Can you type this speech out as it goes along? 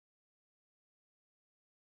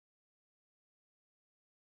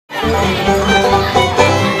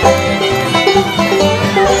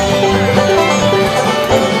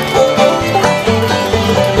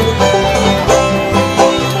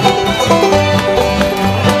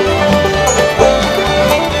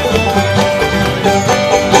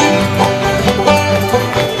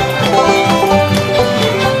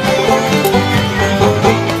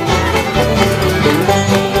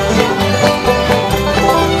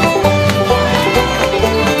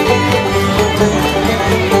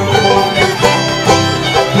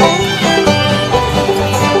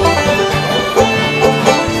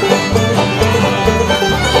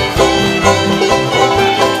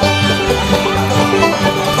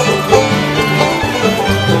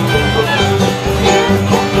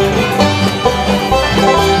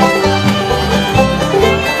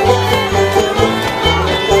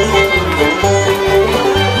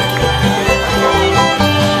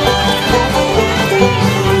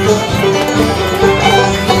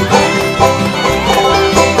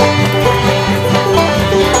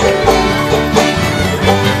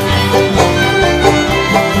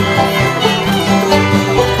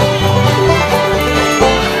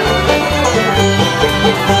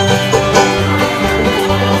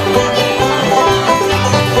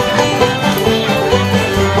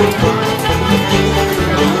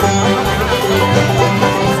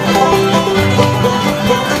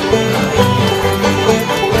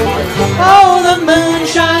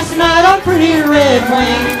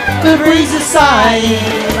The breeze is sighing,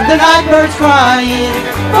 the night bird's crying,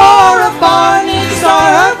 for a morning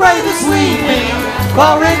star her brave is sleeping,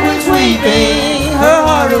 while Redwood's weeping her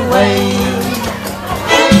heart away.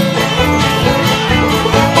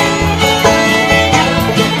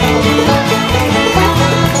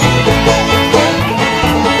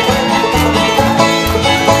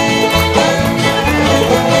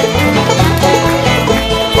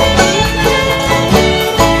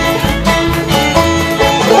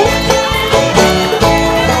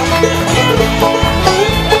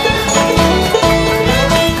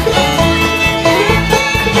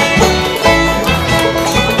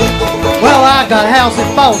 Got a house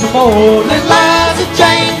in Baltimore, little Liza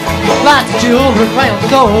Jane, like the children round the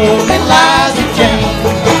door, little Liza Jane.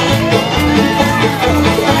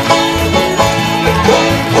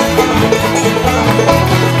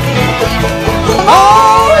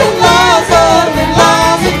 Oh, little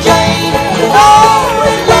Liza Jane, oh,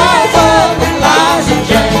 little Liza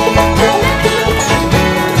Jane.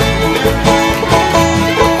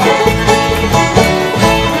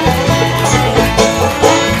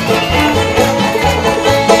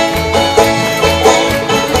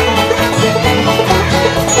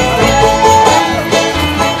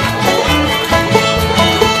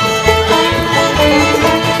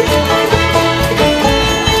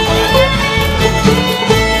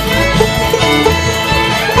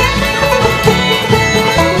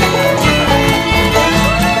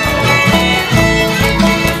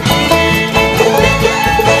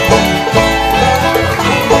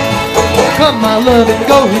 My love and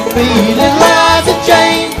go with me, little Liza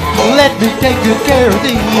Jane. Let me take good care of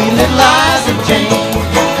thee, little Liza Jane.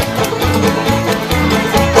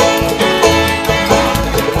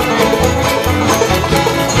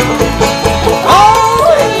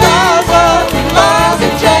 Oh, little Liza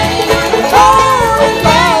Jane. Oh, little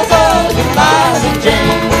Liza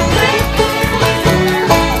Jane.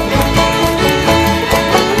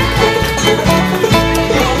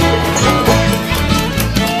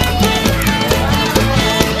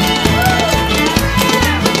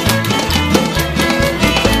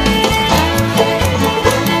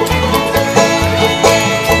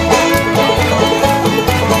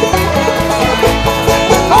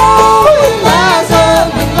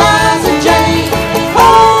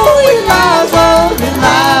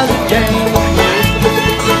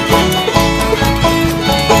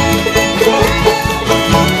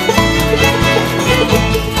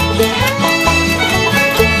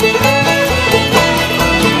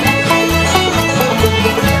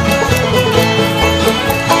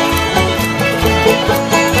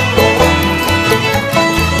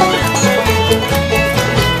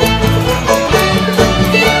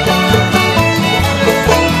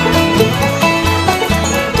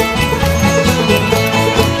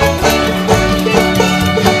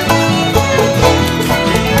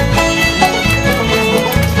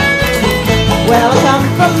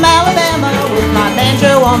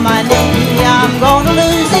 On my knee, I'm going to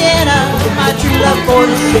Louisiana, my true love for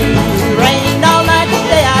the sea. Rained all night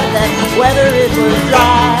today out of that weather, it was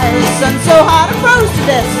dry. Sun so hot I froze to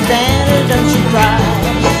death, Susanna, don't you cry.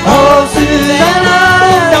 Oh,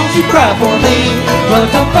 Susanna, don't you cry for me. Well, I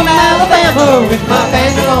come from Alabama with my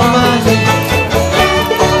banjo on my knee.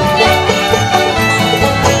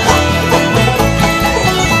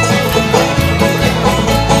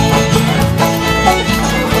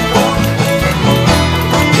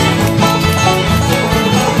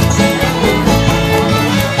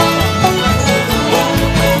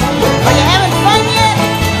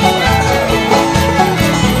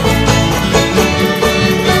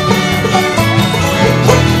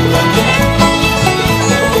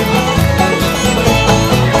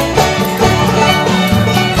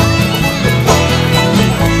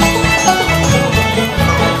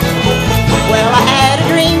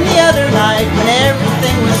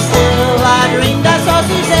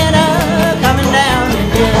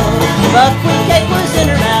 buckwheat cake was in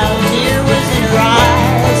her mouth, tear was in her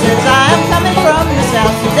eyes. Says, I'm coming from the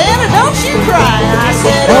south, Susanna, don't you cry. I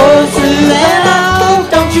said, oh, Susanna,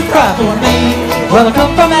 don't you cry for me. Well, I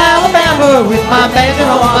come from Alabama with my banjo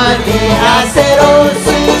on my knee. I said, oh,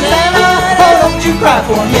 Susanna, oh, don't you cry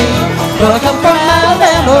for me. Well, I come from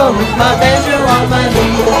Alabama with my banjo on my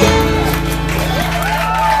knee.